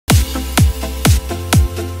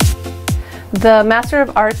The Master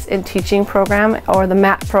of Arts in Teaching program, or the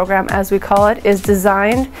MAT program as we call it, is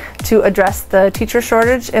designed to address the teacher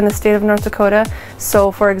shortage in the state of North Dakota.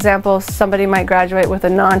 So for example, somebody might graduate with a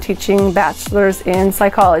non-teaching bachelor's in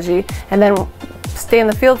psychology and then stay in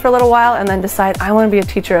the field for a little while and then decide, I want to be a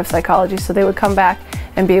teacher of psychology. So they would come back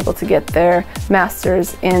and be able to get their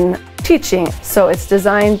master's in teaching. So it's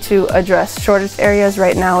designed to address shortage areas.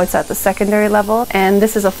 Right now it's at the secondary level, and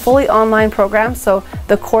this is a fully online program, so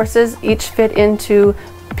the courses each fit into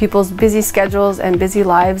people's busy schedules and busy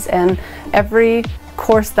lives, and every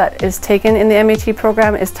course that is taken in the MAT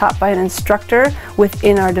program is taught by an instructor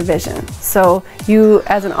within our division. So you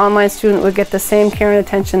as an online student would get the same care and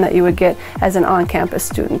attention that you would get as an on-campus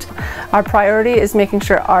student. Our priority is making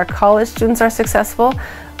sure our college students are successful,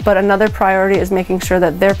 but another priority is making sure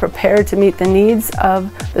that they're prepared to meet the needs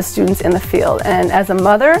of the students in the field. And as a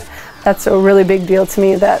mother, that's a really big deal to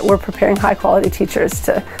me, that we're preparing high quality teachers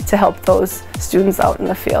to help those students out in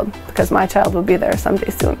the field, because my child will be there someday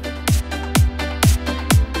soon.